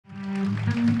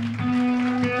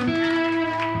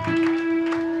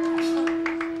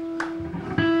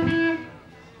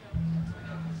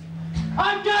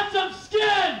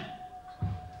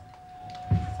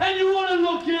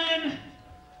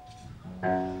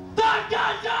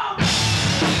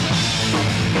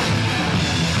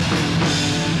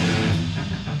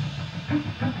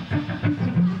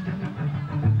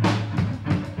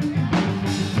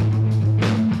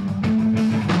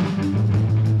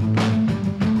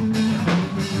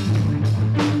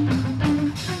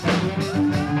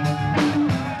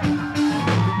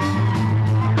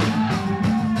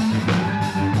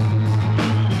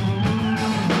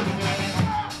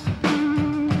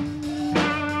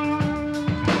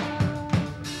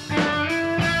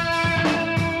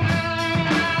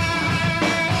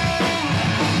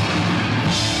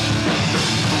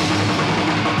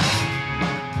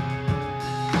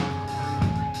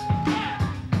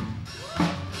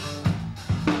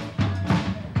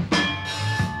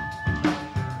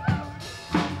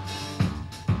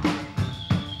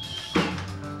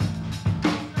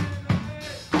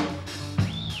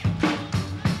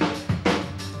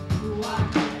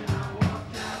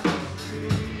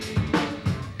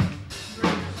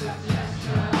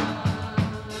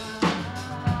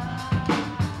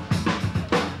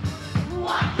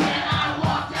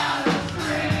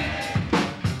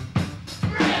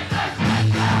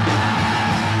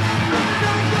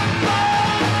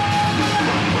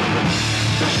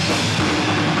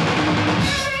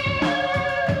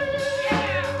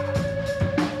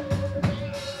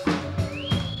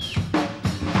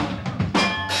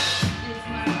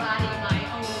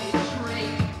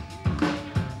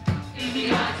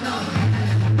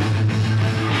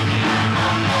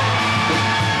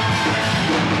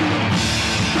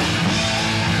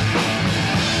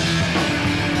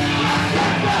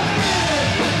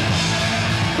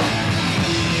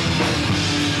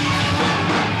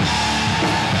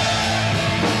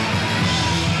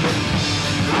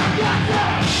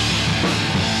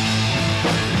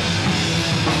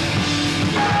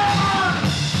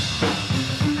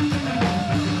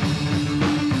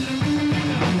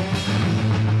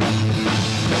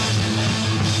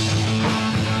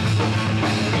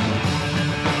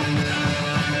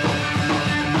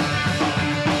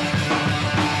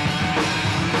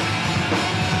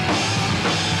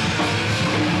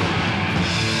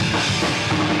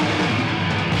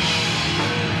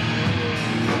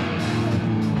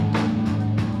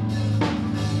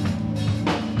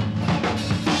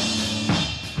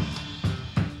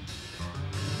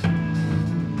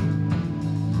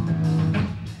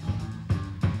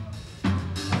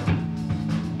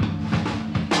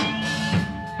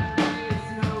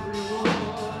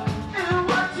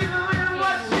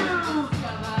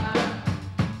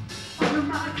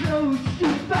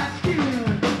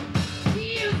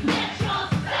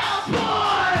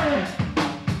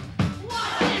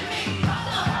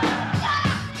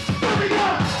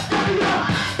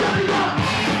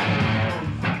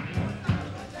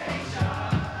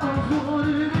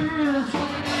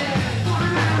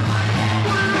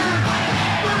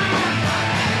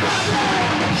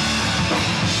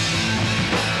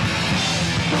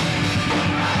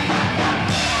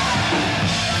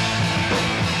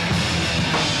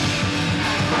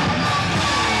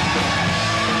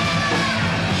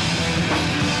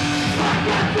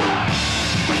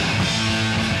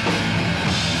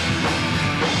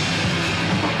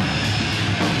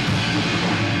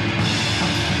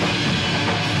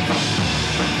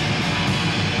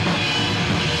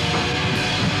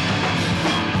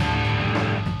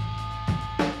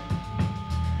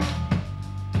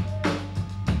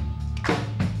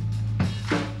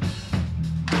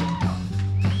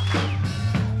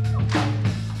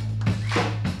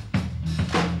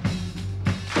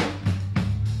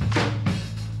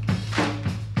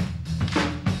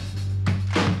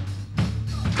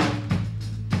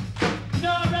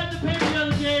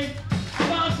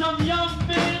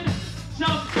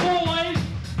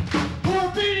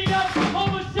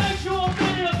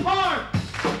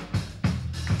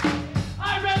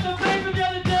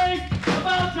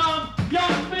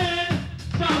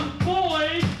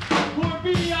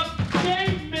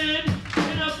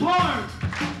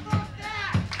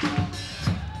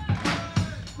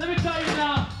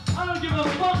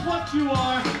you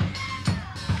are.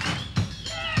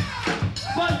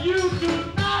 But you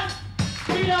do not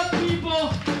beat up people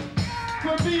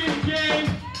for being gay.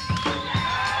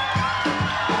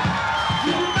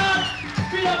 You do not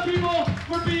beat up people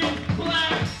for being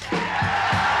black.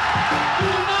 You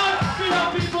do not beat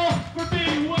up people for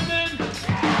being women.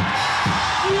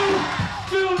 You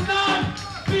do not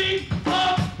beat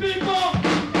up people.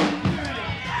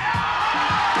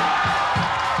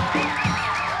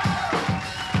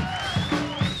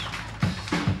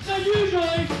 Now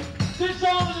usually, this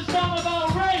song is a song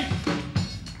about race.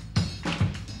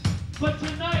 But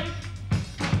tonight,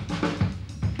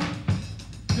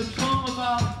 the song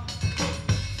about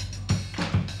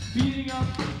beating up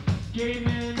gay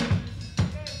men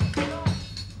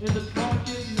in the park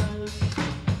at night.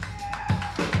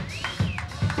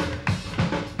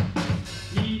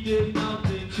 He did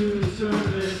nothing to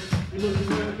deserve it. He looked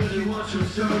where he wants to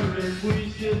serve it. We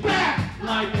sit back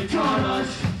like they taught us.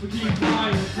 We keep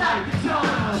quiet like they taught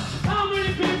us. How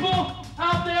many people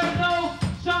out there know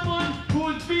someone who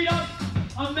has beat up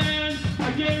a man,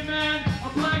 a gay man, a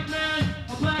black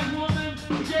woman,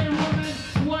 a gay woman,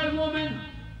 a white woman?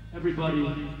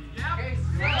 Everybody.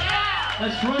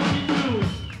 That's breaking news.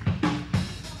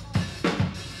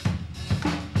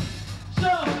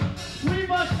 So, we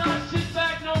must not sit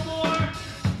back no more.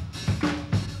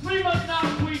 We must not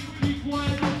keep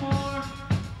quiet no more.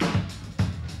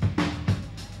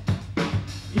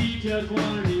 He just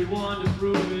wanted to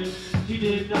prove it. He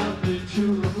did nothing to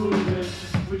remove it.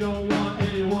 We don't want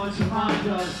anyone to mind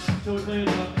us, so they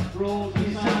the roles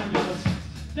assigned us.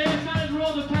 They assigned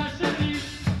roles of passivity.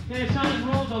 They assigned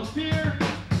roles of fear.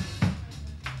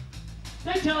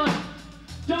 They tell us,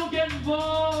 don't get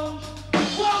involved.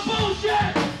 Well,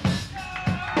 bullshit!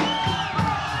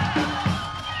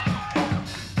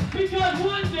 Because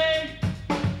one day,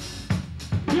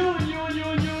 you and you and you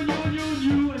and you and you and you and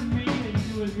you and me and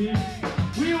you and me,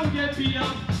 we will get beat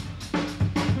up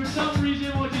for some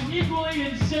reason which is equally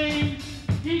insane,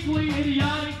 equally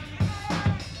idiotic.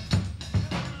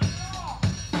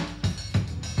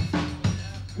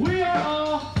 We are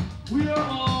all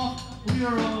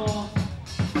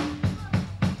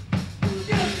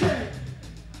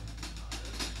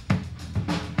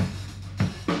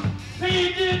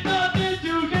he did nothing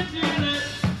to conceal it.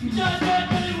 He just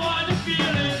had anyone to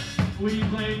feel it. We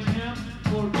blamed him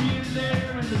for being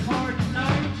there in the park